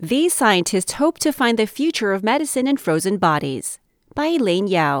These scientists hope to find the future of medicine in frozen bodies. By Elaine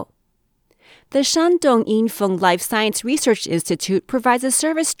Yao. The Shandong Yinfeng Life Science Research Institute provides a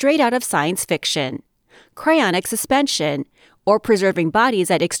service straight out of science fiction. Cryonic suspension, or preserving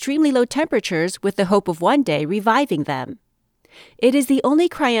bodies at extremely low temperatures with the hope of one day reviving them. It is the only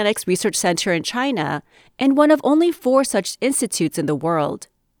cryonics research center in China and one of only 4 such institutes in the world.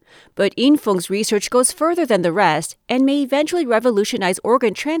 But Yinfeng's research goes further than the rest and may eventually revolutionize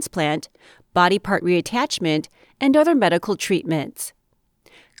organ transplant, body part reattachment, and other medical treatments.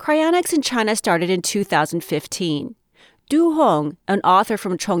 Cryonics in China started in 2015. Du Hong, an author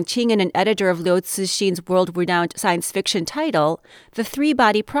from Chongqing and an editor of Liu Cixin's world-renowned science fiction title, The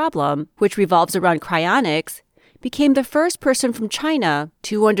Three-Body Problem, which revolves around cryonics, became the first person from China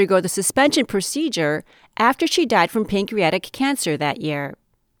to undergo the suspension procedure after she died from pancreatic cancer that year.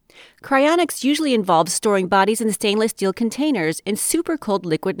 Cryonics usually involves storing bodies in stainless steel containers in super-cold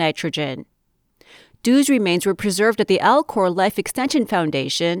liquid nitrogen. Du's remains were preserved at the Alcor Life Extension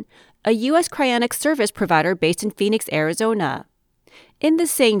Foundation, a U.S. cryonics service provider based in Phoenix, Arizona. In the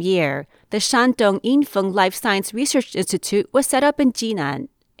same year, the Shandong Yinfeng Life Science Research Institute was set up in Jinan,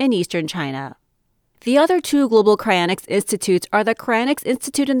 in eastern China. The other 2 global cryonics institutes are the Cryonics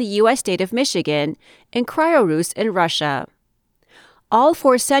Institute in the U.S. state of Michigan and Cryorus in Russia. All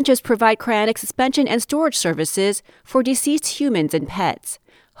 4 centers provide cryonic suspension and storage services for deceased humans and pets,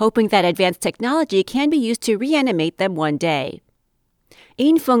 hoping that advanced technology can be used to reanimate them one day.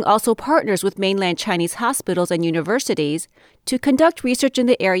 Yinfeng also partners with mainland Chinese hospitals and universities to conduct research in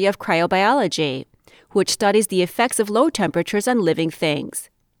the area of cryobiology, which studies the effects of low temperatures on living things.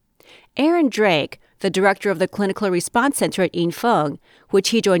 Aaron Drake, the director of the Clinical Response Center at Yinfeng, which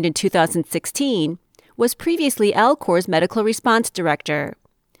he joined in 2016, was previously Alcor's medical response director.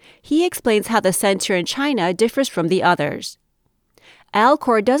 He explains how the center in China differs from the others.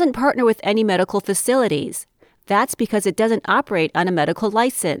 Alcor doesn't partner with any medical facilities. That's because it doesn't operate on a medical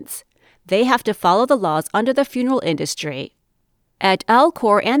license. They have to follow the laws under the funeral industry. At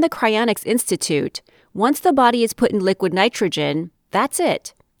Alcor and the Cryonics Institute, once the body is put in liquid nitrogen, that's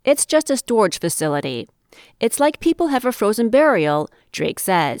it. It's just a storage facility. It's like people have a frozen burial, Drake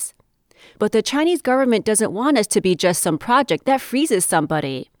says. But the Chinese government doesn't want us to be just some project that freezes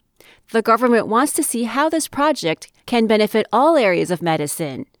somebody. The government wants to see how this project can benefit all areas of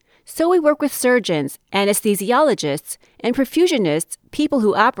medicine. So we work with surgeons, anesthesiologists, and perfusionists, people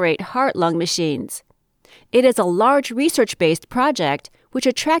who operate heart-lung machines. It is a large research-based project which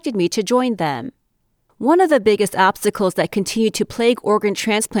attracted me to join them. One of the biggest obstacles that continue to plague organ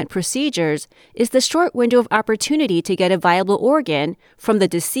transplant procedures is the short window of opportunity to get a viable organ from the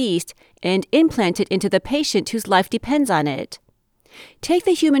deceased and implant it into the patient whose life depends on it. Take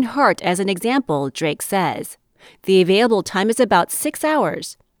the human heart as an example, Drake says. The available time is about 6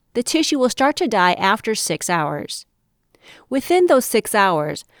 hours. The tissue will start to die after 6 hours. Within those 6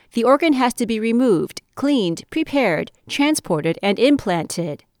 hours, the organ has to be removed, cleaned, prepared, transported, and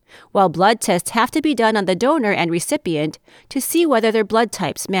implanted, while blood tests have to be done on the donor and recipient to see whether their blood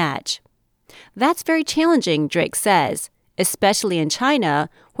types match. That's very challenging, Drake says, especially in China,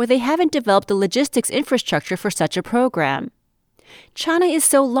 where they haven't developed the logistics infrastructure for such a program. China is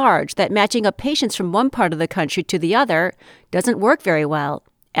so large that matching up patients from one part of the country to the other doesn't work very well,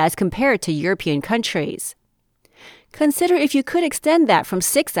 as compared to European countries. Consider if you could extend that from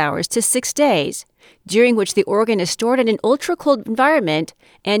 6 hours to 6 days, during which the organ is stored in an ultra-cold environment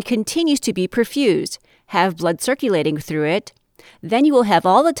and continues to be perfused, have blood circulating through it, then you will have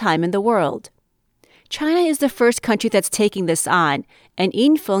all the time in the world. China is the first country that's taking this on, and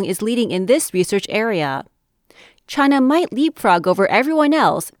Yinfeng is leading in this research area. China might leapfrog over everyone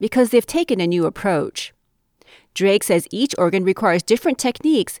else because they've taken a new approach. Drake says each organ requires different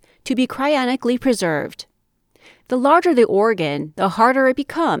techniques to be cryonically preserved. The larger the organ, the harder it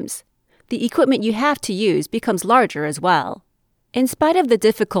becomes. The equipment you have to use becomes larger as well. In spite of the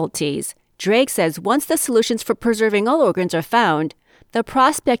difficulties, Drake says once the solutions for preserving all organs are found, the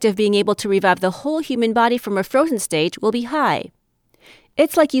prospect of being able to revive the whole human body from a frozen state will be high.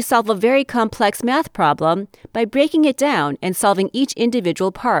 It's like you solve a very complex math problem by breaking it down and solving each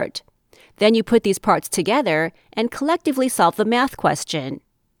individual part. Then you put these parts together and collectively solve the math question.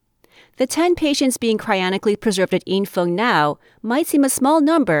 The 10 patients being cryonically preserved at Yinfeng now might seem a small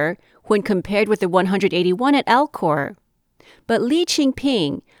number when compared with the 181 at Alcor. But Li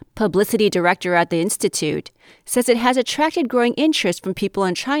Qingping, publicity director at the institute, says it has attracted growing interest from people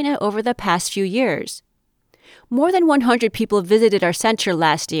in China over the past few years. More than 100 people visited our center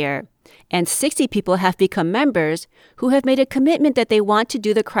last year, and 60 people have become members who have made a commitment that they want to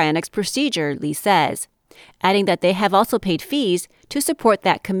do the cryonics procedure, Li says, adding that they have also paid fees to support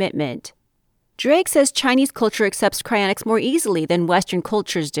that commitment. Drake says Chinese culture accepts cryonics more easily than Western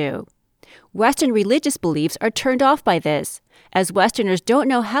cultures do. Western religious beliefs are turned off by this, as Westerners don't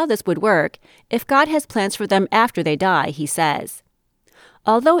know how this would work if God has plans for them after they die, he says.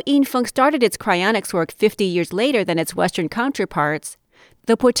 Although Yinfeng started its cryonics work 50 years later than its Western counterparts,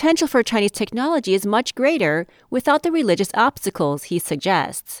 the potential for Chinese technology is much greater without the religious obstacles, he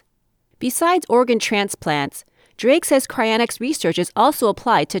suggests. Besides organ transplants, Drake says cryonics research is also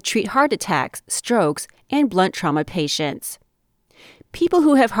applied to treat heart attacks, strokes, and blunt trauma patients. People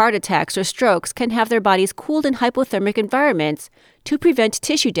who have heart attacks or strokes can have their bodies cooled in hypothermic environments to prevent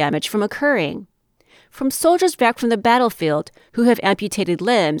tissue damage from occurring. From soldiers back from the battlefield who have amputated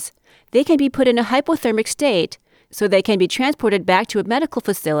limbs, they can be put in a hypothermic state so they can be transported back to a medical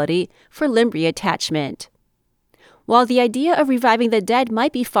facility for limb reattachment. While the idea of reviving the dead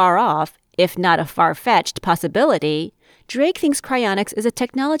might be far off, if not a far-fetched possibility, Drake thinks cryonics is a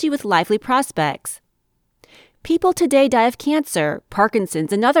technology with lively prospects. People today die of cancer,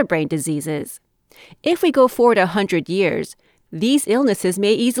 Parkinson's, and other brain diseases. If we go forward 100 years, these illnesses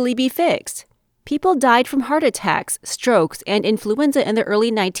may easily be fixed. People died from heart attacks, strokes, and influenza in the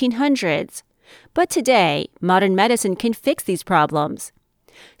early 1900s. But today, modern medicine can fix these problems.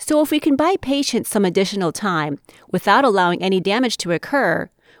 So if we can buy patients some additional time without allowing any damage to occur,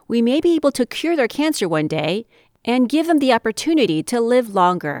 we may be able to cure their cancer one day and give them the opportunity to live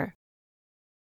longer.